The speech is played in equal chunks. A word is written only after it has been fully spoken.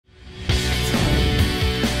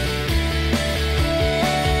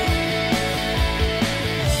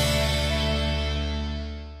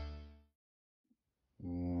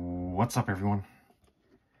What's up, everyone?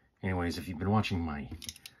 Anyways, if you've been watching my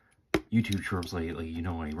YouTube shorts lately, you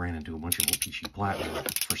know I ran into a bunch of Chee Platinum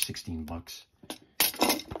for 16 bucks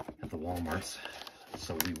at the Walmarts.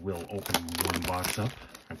 So we will open one box up.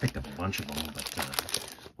 I picked up a bunch of them,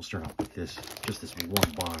 but we'll start off with this, just this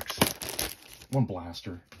one box, one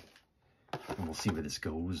blaster, and we'll see where this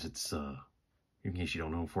goes. It's, in case you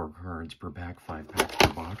don't know, 4 cards per pack, 5 packs per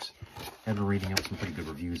box. I've been reading up some pretty good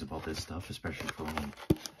reviews about this stuff, especially for only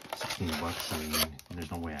 16 bucks. I mean,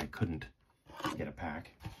 there's no way I couldn't get a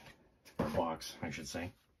pack, or a box, I should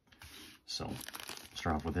say. So,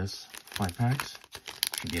 start off with this, 5 packs.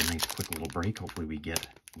 Should be a nice quick little break. Hopefully we get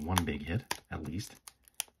one big hit, at least.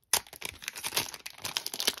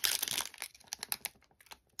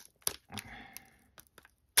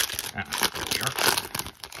 There we are.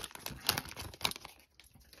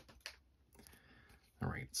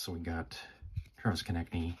 Alright, so we got Travis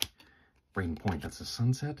Konechny, Braden Point. That's a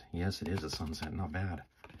sunset? Yes, it is a sunset. Not bad.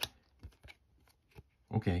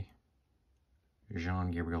 Okay.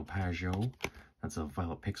 Jean-Gabriel Pageau. That's a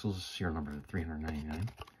Violet Pixels, serial number 399.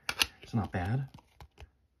 It's not bad.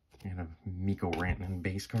 And a Mikko Rantanen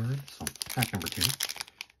base card. So, pack number 2.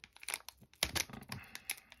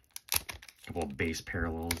 A couple of base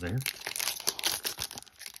parallels there.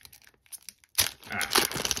 There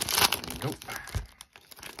we go.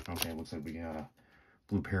 Okay, looks like we got a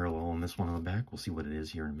blue parallel in this one on the back. We'll see what it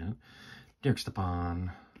is here in a minute. Derek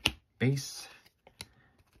Stepan, base.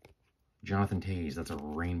 Jonathan Toews, that's a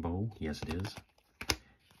rainbow. Yes, it is.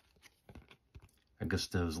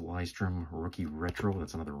 Gustav Lystrom, rookie retro.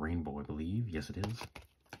 That's another rainbow, I believe. Yes, it is.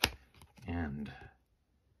 And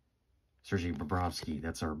Sergei Bobrovsky,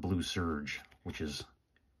 that's our blue surge, which is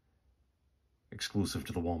exclusive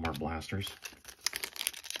to the Walmart blasters.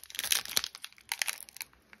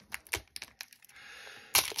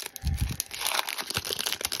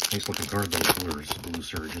 Nice looking card, those blue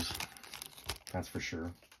surges. That's for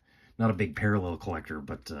sure. Not a big parallel collector,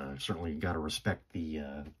 but certainly got to respect the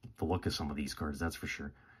look of some of these cards, that's for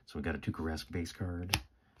sure. So we got a Tuukka base card,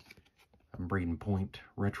 a Braden Point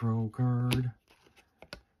retro card,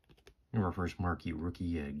 and our first marquee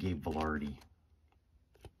rookie, Gabe Vilardi.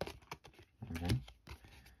 Okay.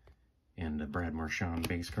 And a Brad Marchand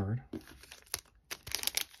base card.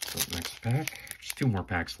 So next pack, just 2 more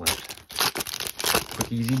packs left.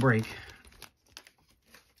 Quick, easy break.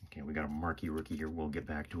 Okay, we got a marquee rookie here. We'll get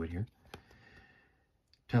back to it here.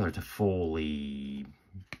 Tyler Toffoli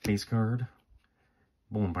base card.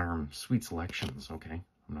 Bowling Byram Sweet Selections. Okay,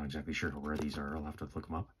 I'm not exactly sure where these are. I'll have to look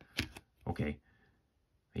them up. Okay.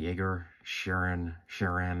 Yegor Sharangovich.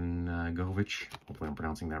 Hopefully I'm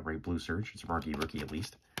pronouncing that right. Blue Surge. It's a marquee rookie at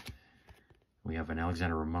least. We have an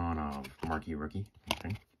Alexander Romanov marquee rookie.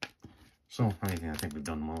 Okay. So, I think we've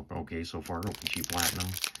done well. Okay so far. Chee Platinum.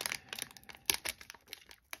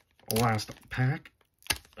 Last pack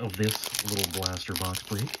of this little blaster box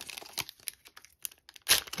break.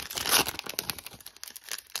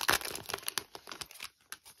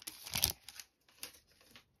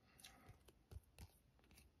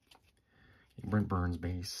 Brent Burns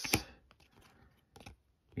base.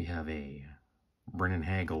 We have a Brennan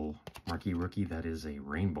Hagel marquee rookie. That is a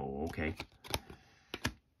rainbow. Okay.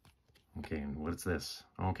 Okay, and what's this?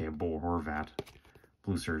 Okay, a Bo Horvat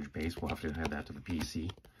blue surge base. We'll have to add that to the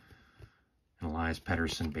PC. And Elias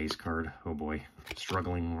Pettersson base card. Oh boy,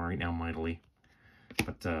 struggling right now mightily.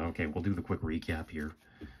 But okay, we'll do the quick recap here.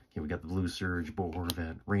 Okay, we got the blue surge, Bo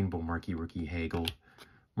Horvat, rainbow marquee rookie Hagel,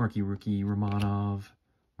 marquee rookie Romanov,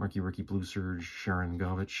 marquee rookie blue surge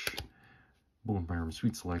Sharangovich, Bowling Byram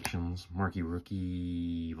Sweet Selections, marquee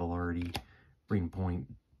rookie Vilardi, Braden Point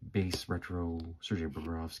base retro Sergei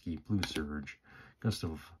Bobrovsky blue surge,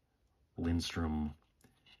 Gustav Lindstrom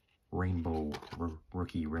rainbow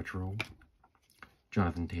rookie retro,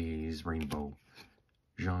 Jonathan Toews rainbow,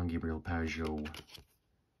 Jean-Gabriel Pageau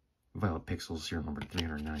Violet Pixels, serial number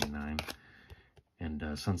 399,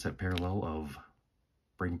 and Sunset Parallel of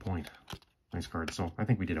Braden Point. Nice card. So I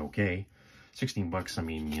think we did okay. 16 bucks, I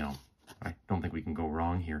mean, you know, I don't think we can go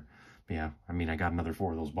wrong here. But yeah, I mean, I got another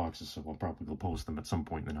 4 of those boxes, so I'll probably post them at some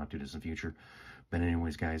point in the not-too-distant future. But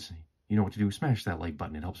anyways, guys, you know what to do. Smash that like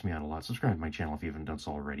button. It helps me out a lot. Subscribe to my channel if you haven't done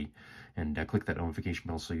so already. And click that notification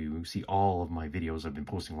bell so you see all of my videos. I've been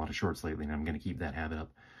posting a lot of shorts lately, and I'm going to keep that habit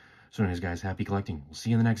up. So anyways, guys, happy collecting. We'll see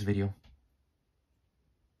you in the next video.